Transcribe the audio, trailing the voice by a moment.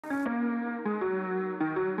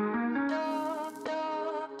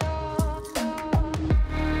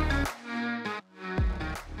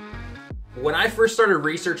When I first started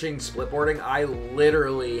researching splitboarding, I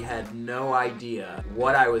literally had no idea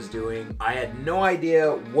what I was doing. I had no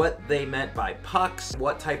idea what they meant by pucks,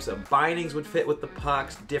 what types of bindings would fit with the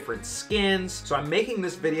pucks, different skins. So I'm making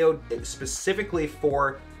this video specifically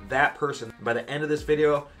for that person. By the end of this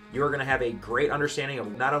video, you're gonna have a great understanding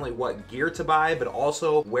of not only what gear to buy, but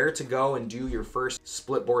also where to go and do your first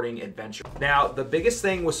splitboarding adventure. Now, the biggest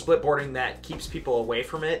thing with splitboarding that keeps people away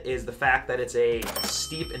from it is the fact that it's a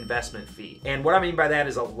steep investment fee. And what I mean by that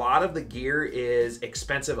is a lot of the gear is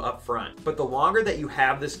expensive up front, but the longer that you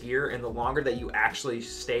have this gear and the longer that you actually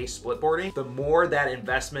stay splitboarding, the more that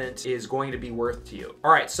investment is going to be worth to you.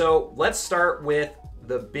 All right, so let's start with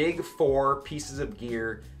the big 4 pieces of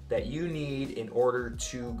gear that you need in order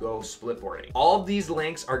to go splitboarding. All of these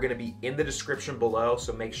links are gonna be in the description below,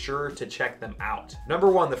 so make sure to check them out. Number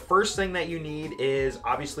 1, the first thing that you need is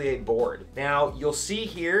obviously a board. Now, you'll see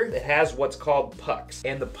here it has what's called pucks,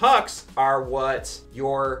 and the pucks are what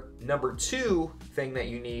your number 2 thing that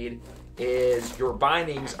you need is your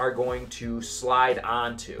bindings are going to slide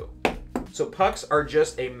onto. So pucks are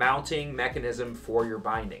just a mounting mechanism for your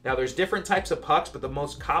binding. Now there's different types of pucks, but the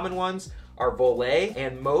most common ones are volet,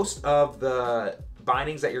 and most of the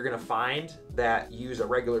bindings that you're gonna find that use a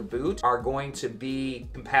regular boot are going to be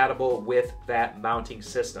compatible with that mounting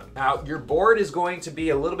system. Now, your board is going to be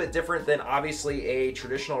a little bit different than obviously a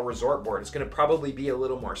traditional resort board. It's gonna probably be a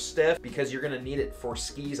little more stiff because you're gonna need it for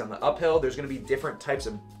skis on the uphill. There's gonna be different types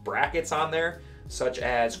of brackets on there, such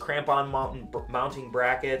as crampon mounting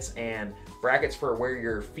brackets and brackets for where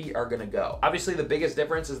your feet are gonna go. Obviously, the biggest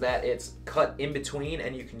difference is that it's cut in between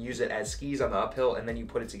and you can use it as skis on the uphill and then you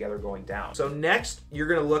put it together going down. So next, you're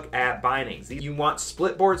gonna look at bindings. You want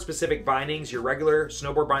splitboard specific bindings. Your regular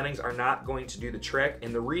snowboard bindings are not going to do the trick.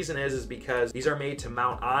 And the reason is because these are made to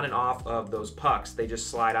mount on and off of those pucks. They just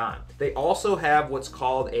slide on. They also have what's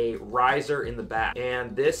called a riser in the back.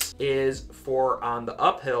 And this is for on the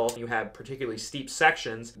uphill, you have particularly steep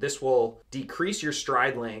sections. This will decrease your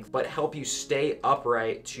stride length, but help you stay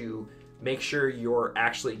upright to make sure you're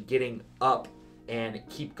actually getting up and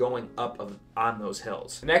keep going up on those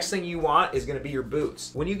hills. The next thing you want is gonna be your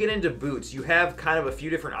boots. When you get into boots, you have kind of a few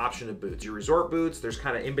different options of boots. Your resort boots, there's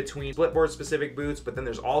kind of in between splitboard specific boots, but then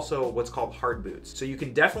there's also what's called hard boots. So you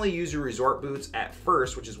can definitely use your resort boots at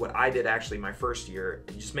first, which is what I did actually my first year,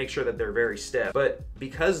 and just make sure that they're very stiff. But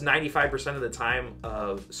because 95% of the time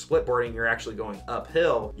of splitboarding, you're actually going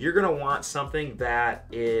uphill, you're gonna want something that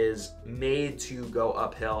is made to go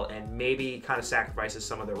uphill and maybe kind of sacrifices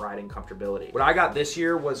some of the riding comfortability. What I got this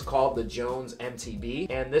year was called the Jones MTB,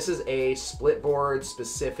 and this is a splitboard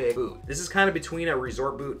specific boot. This is kind of between a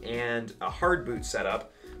resort boot and a hard boot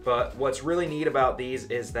setup, but what's really neat about these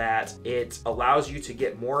is that it allows you to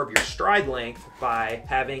get more of your stride length by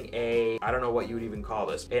having a, I don't know what you would even call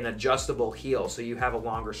this, an adjustable heel, so you have a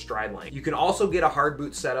longer stride length. You can also get a hard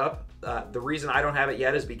boot setup. The reason I don't have it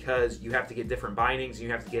yet is because you have to get different bindings, you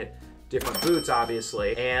have to get different boots,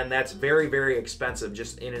 obviously, and that's very, very expensive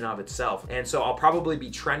just in and of itself. And so I'll probably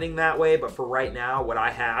be trending that way, but for right now, what I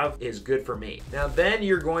have is good for me. Now, then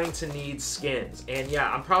you're going to need skins. And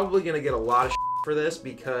yeah, I'm probably gonna get a lot of for this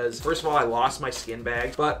because first of all, I lost my skin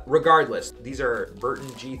bag, but regardless, these are Burton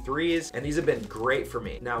G3s and these have been great for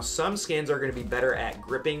me. Now, some skins are gonna be better at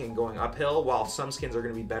gripping and going uphill, while some skins are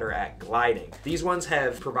gonna be better at gliding. These ones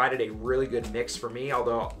have provided a really good mix for me,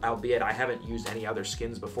 although albeit I haven't used any other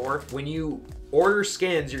skins before. When you order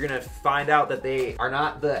skins, you're gonna find out that they are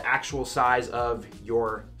not the actual size of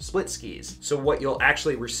your split skis. So what you'll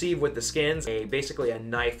actually receive with the skins, basically a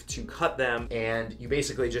knife to cut them, and you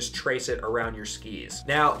basically just trace it around your skis.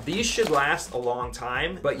 Now, these should last a long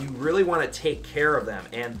time, but you really wanna take care of them,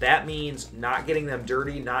 and that means not getting them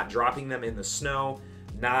dirty, not dropping them in the snow,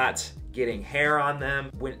 not getting hair on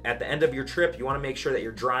them. When at the end of your trip, you want to make sure that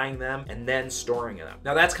you're drying them and then storing them.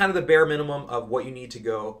 Now that's kind of the bare minimum of what you need to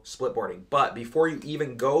go splitboarding. But before you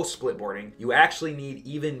even go splitboarding, you actually need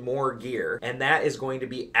even more gear, and that is going to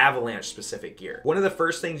be avalanche specific gear. One of the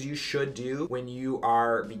first things you should do when you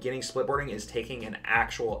are beginning splitboarding is taking an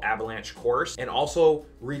actual avalanche course and also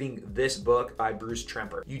reading this book by Bruce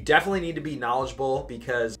Tremper. You definitely need to be knowledgeable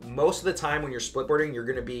because most of the time when you're splitboarding, you're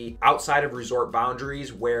going to be outside of resort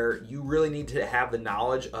boundaries where you really need to have the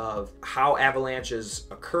knowledge of how avalanches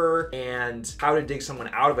occur and how to dig someone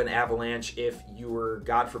out of an avalanche if you were,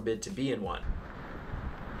 God forbid, to be in one.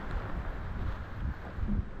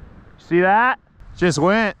 See that? Just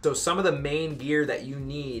went. So some of the main gear that you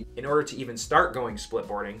need in order to even start going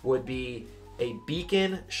splitboarding would be a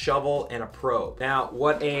beacon, shovel, and a probe. Now,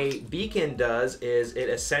 what a beacon does is it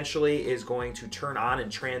essentially is going to turn on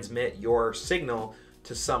and transmit your signal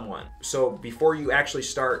to someone. So before you actually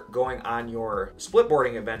start going on your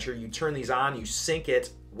splitboarding adventure, you turn these on, you sync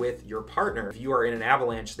it with your partner. If you are in an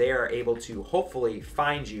avalanche, they are able to hopefully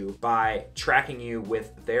find you by tracking you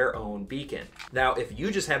with their own beacon. Now, if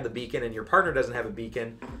you just have the beacon and your partner doesn't have a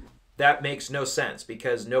beacon, that makes no sense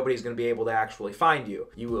because nobody's going to be able to actually find you.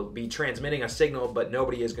 You will be transmitting a signal, but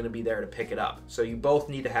nobody is going to be there to pick it up. So you both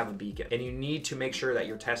need to have a beacon, and you need to make sure that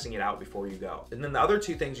you're testing it out before you go. And then the other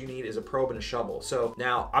two things you need is a probe and a shovel. So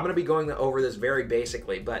now I'm going to be going over this very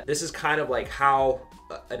basically, but this is kind of like how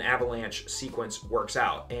an avalanche sequence works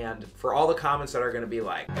out. And for all the comments that are going to be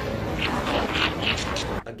like,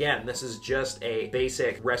 again, this is just a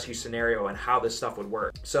basic rescue scenario and how this stuff would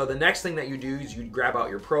work. So the next thing that you do is you grab out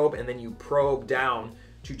your probe and then you probe down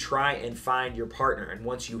to try and find your partner. And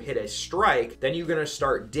once you hit a strike, then you're going to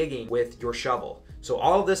start digging with your shovel. So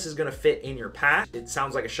all of this is going to fit in your pack. It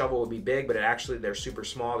sounds like a shovel would be big, but they're super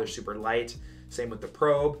small, they're super light. Same with the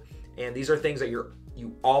probe. And these are things that you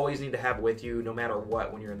always need to have with you no matter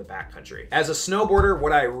what when you're in the backcountry. As a snowboarder,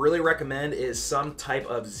 what I really recommend is some type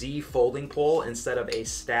of Z folding pole instead of a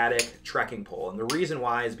static trekking pole. And the reason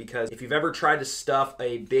why is because if you've ever tried to stuff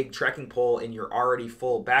a big trekking pole in your already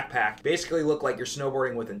full backpack, you basically look like you're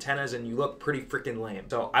snowboarding with antennas and you look pretty freaking lame.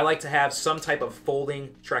 So I like to have some type of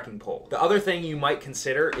folding trekking pole. The other thing you might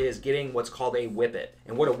consider is getting what's called a whippet.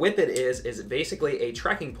 And what a whippet is basically a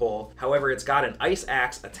trekking pole. However, it's got an ice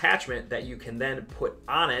axe attachment that you can then put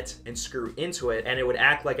on it and screw into it, and it would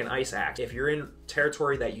act like an ice axe. If you're in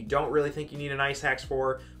territory that you don't really think you need an ice axe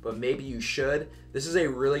for, but maybe you should, this is a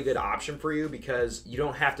really good option for you because you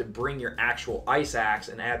don't have to bring your actual ice axe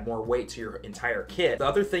and add more weight to your entire kit. The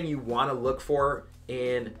other thing you want to look for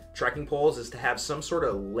in trekking poles is to have some sort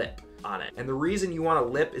of lip on it. And the reason you want a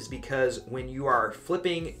lip is because when you are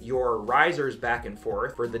flipping your risers back and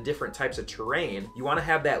forth for the different types of terrain, you want to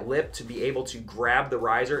have that lip to be able to grab the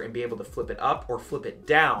riser and be able to flip it up or flip it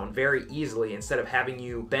down very easily instead of having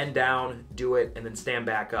you bend down, do it, and then stand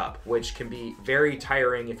back up, which can be very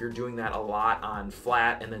tiring if you're doing that a lot on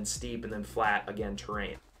flat and then steep and then flat again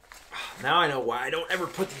terrain. Now I know why I don't ever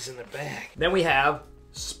put these in the bag. Then we have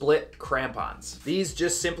split crampons. These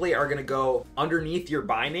just simply are going to go underneath your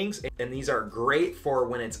bindings, and these are great for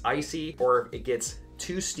when it's icy or if it gets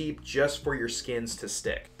too steep just for your skins to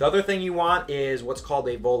stick. The other thing you want is what's called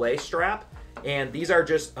a volet strap, and these are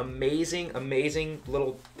just amazing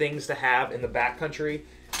little things to have in the backcountry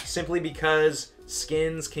simply because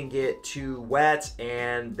skins can get too wet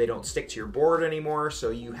and they don't stick to your board anymore, so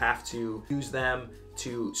you have to use them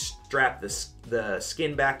to strap the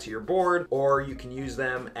skin back to your board, or you can use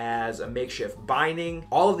them as a makeshift binding.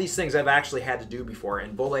 All of these things I've actually had to do before,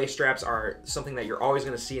 and volet straps are something that you're always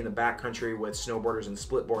going to see in the backcountry with snowboarders and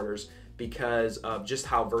splitboarders because of just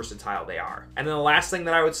how versatile they are. And then the last thing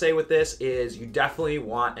that I would say with this is you definitely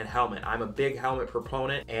want a helmet. I'm a big helmet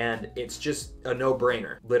proponent, and it's just a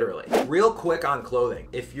no-brainer, literally. Real quick on clothing.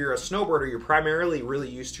 If you're a snowboarder, you're primarily really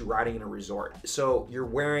used to riding in a resort. So you're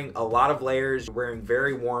wearing a lot of layers, you're wearing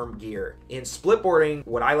very warm gear. In splitboarding,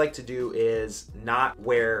 what I like to do is not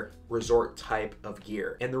wear resort type of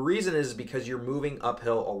gear. And the reason is because you're moving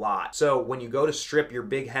uphill a lot. So when you go to strip your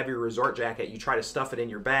big heavy resort jacket, you try to stuff it in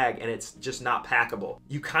your bag and it's just not packable.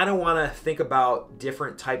 You kind of want to think about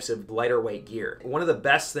different types of lighter weight gear. One of the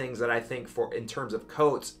best things that I think for in terms of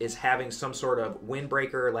coats is having some sort of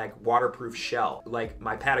windbreaker, like waterproof shell, like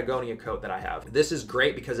my Patagonia coat that I have. This is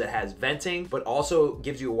great because it has venting, but also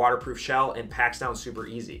gives you a waterproof shell and packs down super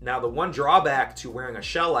easy. Now, the one drawback to wearing a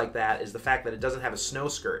shell like that is the fact that it doesn't have a snow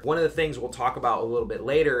skirt. One of the things we'll talk about a little bit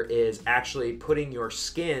later is actually putting your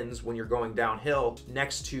skins when you're going downhill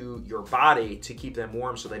next to your body to keep them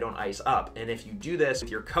warm so they don't ice up. And if you do this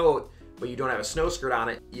with your coat but you don't have a snow skirt on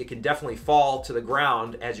it, you can definitely fall to the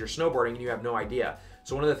ground as you're snowboarding and you have no idea.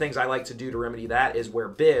 So one of the things I like to do to remedy that is wear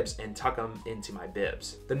bibs and tuck them into my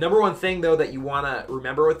bibs. The number one thing though that you want to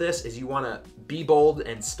remember with this is you want to be bold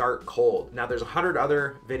and start cold. Now there's 100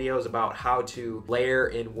 other videos about how to layer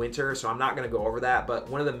in winter, so I'm not going to go over that, but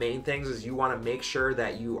one of the main things is you want to make sure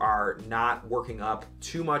that you are not working up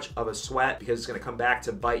too much of a sweat because it's going to come back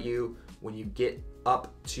to bite you when you get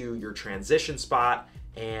up to your transition spot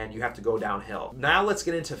and you have to go downhill. Now let's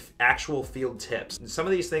get into actual field tips. Some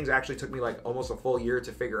of these things actually took me like almost a full year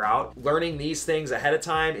to figure out. Learning these things ahead of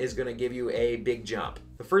time is going to give you a big jump.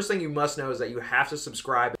 The first thing you must know is that you have to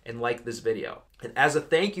subscribe and like this video. And as a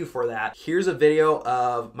thank you for that, here's a video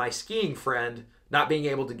of my skiing friend not being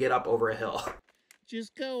able to get up over a hill.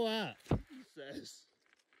 Just go up, he says.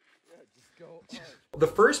 Yeah, just The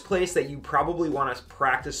first place that you probably want to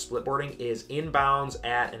practice splitboarding is inbounds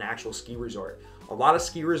at an actual ski resort. A lot of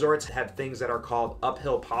ski resorts have things that are called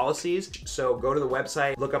uphill policies. So go to the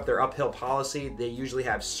website, look up their uphill policy. They usually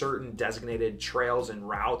have certain designated trails and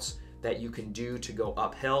routes that you can do to go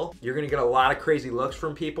uphill. You're gonna get a lot of crazy looks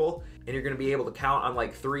from people, and you're gonna be able to count on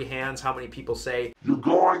like 3 hands how many people say, "You're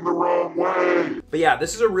going the wrong way." But yeah,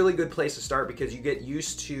 this is a really good place to start because you get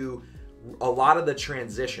used to a lot of the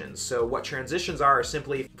transitions. So what transitions are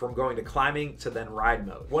simply from going to climbing to then ride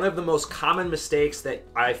mode. One of the most common mistakes that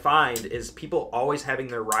I find is people always having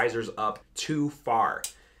their risers up too far.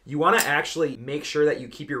 You want to actually make sure that you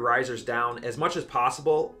keep your risers down as much as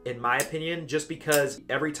possible, in my opinion, just because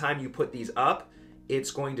every time you put these up, it's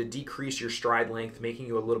going to decrease your stride length, making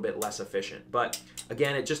you a little bit less efficient. But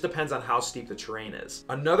again, it just depends on how steep the terrain is.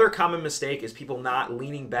 Another common mistake is people not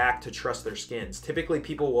leaning back to trust their skins. Typically,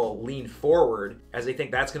 people will lean forward as they think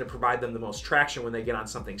that's going to provide them the most traction when they get on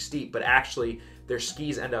something steep, but actually their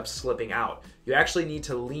skis end up slipping out. You actually need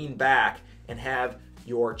to lean back and have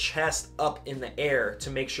your chest up in the air to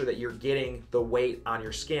make sure that you're getting the weight on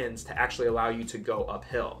your skins to actually allow you to go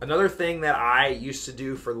uphill. Another thing that I used to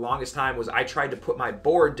do for the longest time was I tried to put my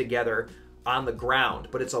board together on the ground,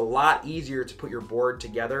 but it's a lot easier to put your board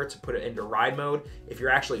together, to put it into ride mode, if you're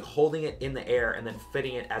actually holding it in the air and then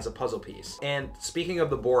fitting it as a puzzle piece. And speaking of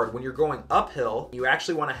the board, when you're going uphill, you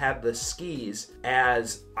actually want to have the skis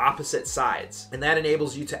as opposite sides, and that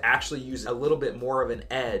enables you to actually use a little bit more of an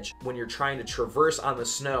edge when you're trying to traverse on the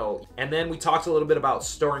snow. And then we talked a little bit about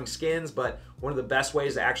storing skins, but one of the best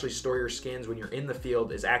ways to actually store your skins when you're in the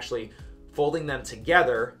field is actually folding them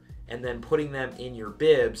together and then putting them in your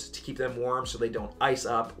bibs to keep them warm so they don't ice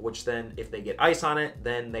up, which then if they get ice on it,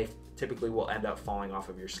 then they typically will end up falling off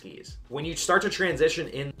of your skis. When you start to transition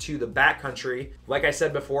into the backcountry, like I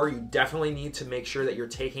said before, you definitely need to make sure that you're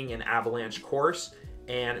taking an avalanche course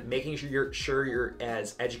and making sure you're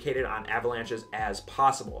as educated on avalanches as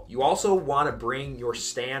possible. You also want to bring your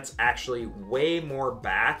stance actually way more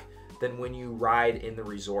back than when you ride in the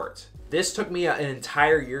resort. This took me an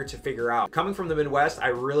entire year to figure out. Coming from the Midwest, I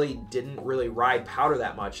really didn't ride powder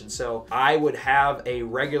that much, and so I would have a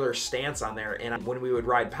regular stance on there, and when we would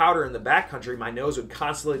ride powder in the backcountry, my nose would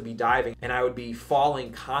constantly be diving, and I would be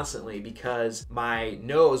falling constantly because my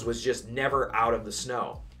nose was just never out of the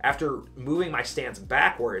snow. After moving my stance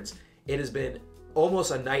backwards, it has been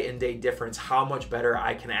almost a night and day difference how much better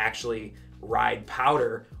I can actually ride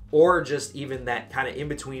powder, or just even that kind of in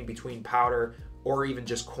between powder or even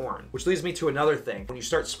just corn. Which leads me to another thing. When you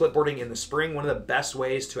start splitboarding in the spring, one of the best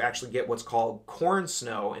ways to actually get what's called corn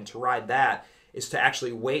snow and to ride that is to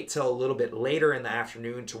actually wait till a little bit later in the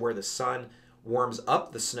afternoon to where the sun warms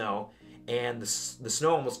up the snow and the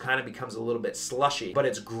snow almost kind of becomes a little bit slushy. But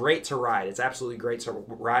it's great to ride. It's absolutely great to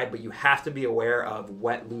ride, but you have to be aware of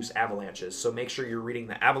wet, loose avalanches. So make sure you're reading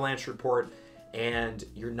the avalanche report and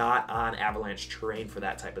you're not on avalanche terrain for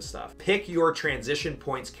that type of stuff. Pick your transition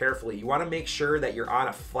points carefully. You want to make sure that you're on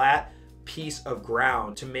a flat piece of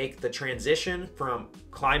ground to make the transition from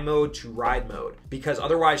climb mode to ride mode, because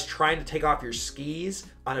otherwise trying to take off your skis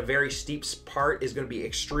on a very steep part is going to be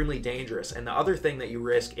extremely dangerous. And the other thing that you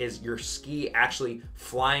risk is your ski actually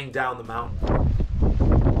flying down the mountain.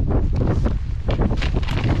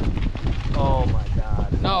 Oh my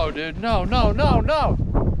God. No, dude, no, no, no, no.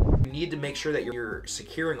 You need to make sure that you're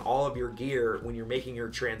securing all of your gear when you're making your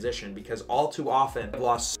transition, because all too often I've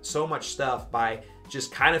lost so much stuff by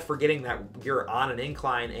just kind of forgetting that you're on an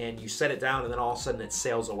incline and you set it down and then all of a sudden it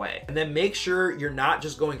sails away. And then make sure you're not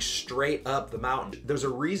just going straight up the mountain. There's a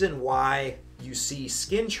reason why you see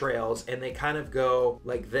skin trails and they kind of go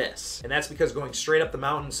like this. And that's because going straight up the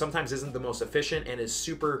mountain sometimes isn't the most efficient and is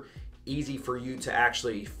super easy for you to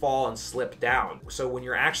actually fall and slip down. So when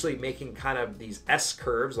you're actually making kind of these S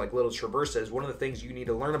curves, like little traverses, one of the things you need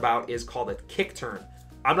to learn about is called a kick turn.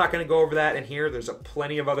 I'm not going to go over that in here. There's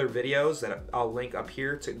plenty of other videos that I'll link up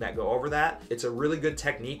here that go over that. It's a really good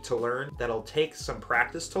technique to learn that'll take some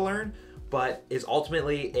practice to learn, but is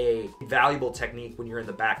ultimately a valuable technique when you're in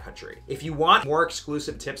the backcountry. If you want more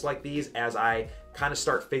exclusive tips like these as I kind of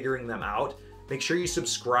start figuring them out, make sure you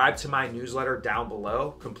subscribe to my newsletter down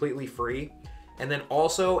below, completely free. And then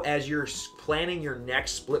also, as you're planning your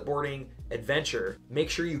next splitboarding adventure, make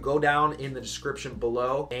sure you go down in the description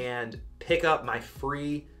below and pick up my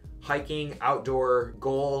free hiking outdoor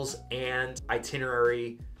goals and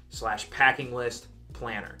itinerary / packing list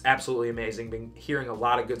planner. Absolutely amazing. Been hearing a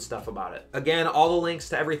lot of good stuff about it. Again, all the links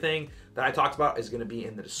to everything that I talked about is going to be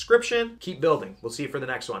in the description. Keep building. We'll see you for the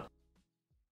next one.